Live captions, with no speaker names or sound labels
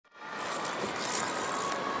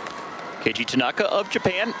Keiji Tanaka of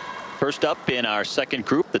Japan, first up in our second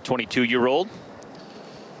group, the 22-year-old.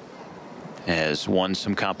 Has won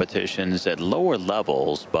some competitions at lower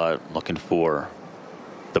levels, but looking for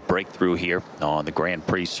the breakthrough here on the Grand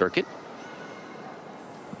Prix circuit.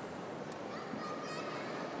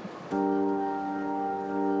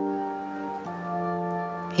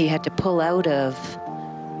 He had to pull out of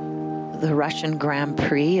the Russian Grand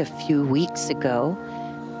Prix a few weeks ago.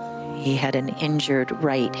 He had an injured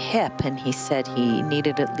right hip, and he said he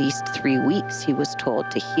needed at least 3 weeks, he was told,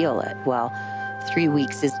 to heal it. Well, 3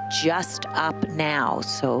 weeks is just up now,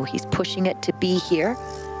 so he's pushing it to be here,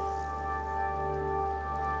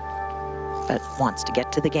 but wants to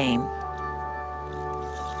get to the game.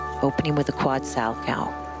 Opening with a quad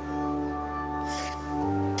Salchow.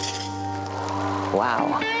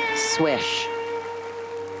 Wow, swish.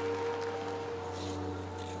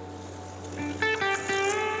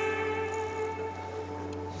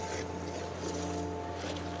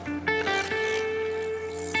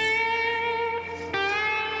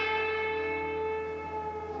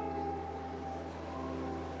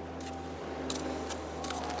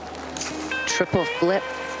 Triple flip,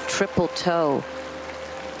 triple toe.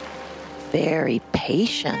 Very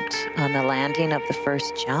patient on the landing of the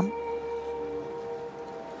first jump.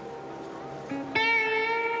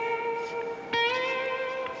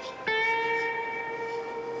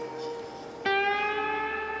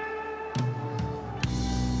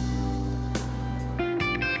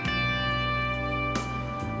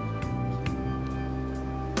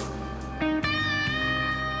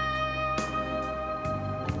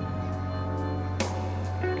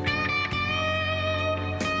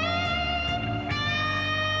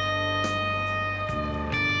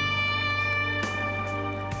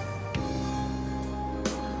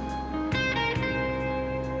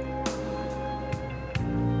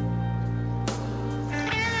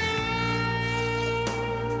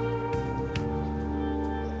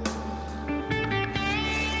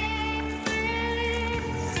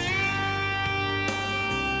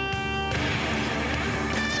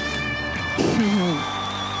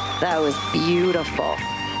 That was beautiful.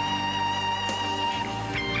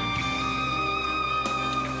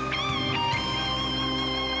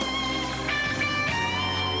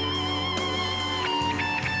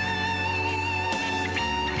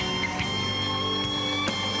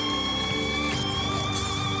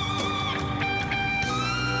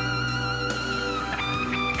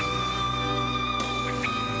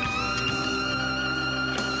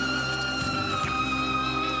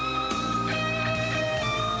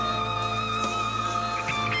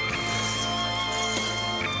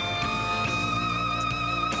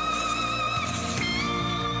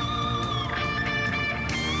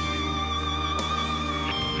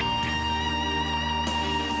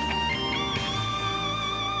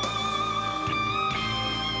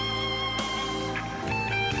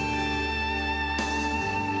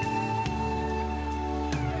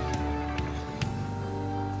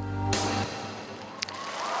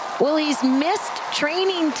 Well, he's missed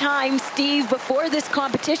training time, Steve, before this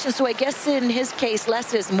competition, so I guess in his case,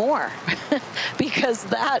 less is more, because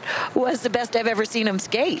that was the best I've ever seen him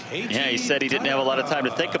skate. Yeah, he said he didn't have a lot of time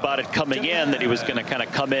to think about it coming in, that he was going to kind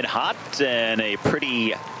of come in hot, and a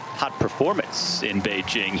pretty hot performance in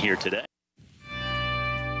Beijing here today.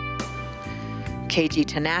 Keiji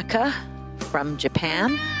Tanaka from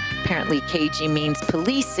Japan. Apparently Keiji means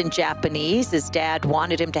police in Japanese. His dad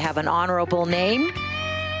wanted him to have an honorable name.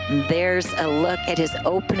 There's a look at his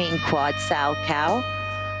opening quad Salchow.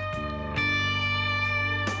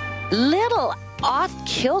 Little off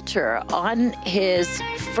kilter on his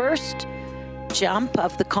first jump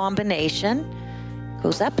of the combination.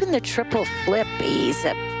 Goes up in the triple flip. He's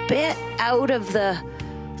a bit out of the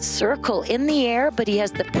circle in the air, but he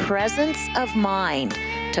has the presence of mind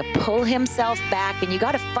to pull himself back, and you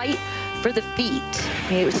got to fight for the feet.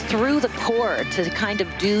 It was through the core to kind of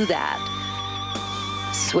do that.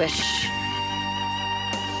 Swish,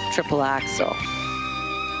 triple axel,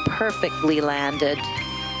 perfectly landed.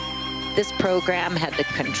 This program had the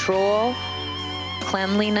control,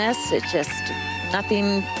 cleanliness. It just,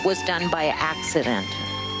 nothing was done by accident.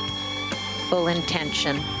 Full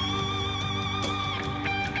intention.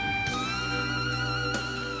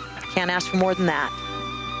 Can't ask for more than that.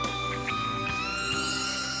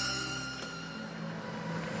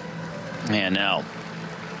 And now,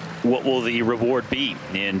 what will the reward be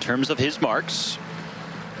in terms of his marks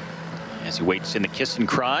as he waits in the kiss and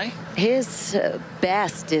cry? His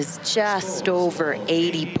best is just over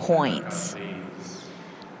 80 points.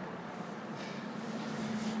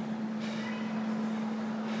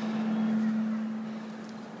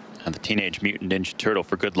 And the Teenage Mutant Ninja Turtle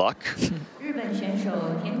for good luck.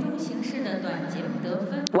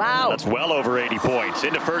 Wow. That's well over 80 points.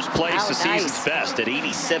 Into first place, Wow, the season's nice. best at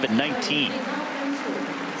 87.19.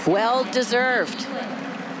 Well deserved.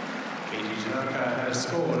 Keiji Tanaka has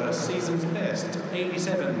scored a season's best,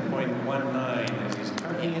 87.19, as he's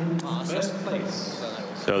currently in first place.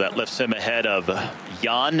 So that lifts him ahead of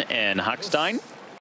Jan and Hackstein.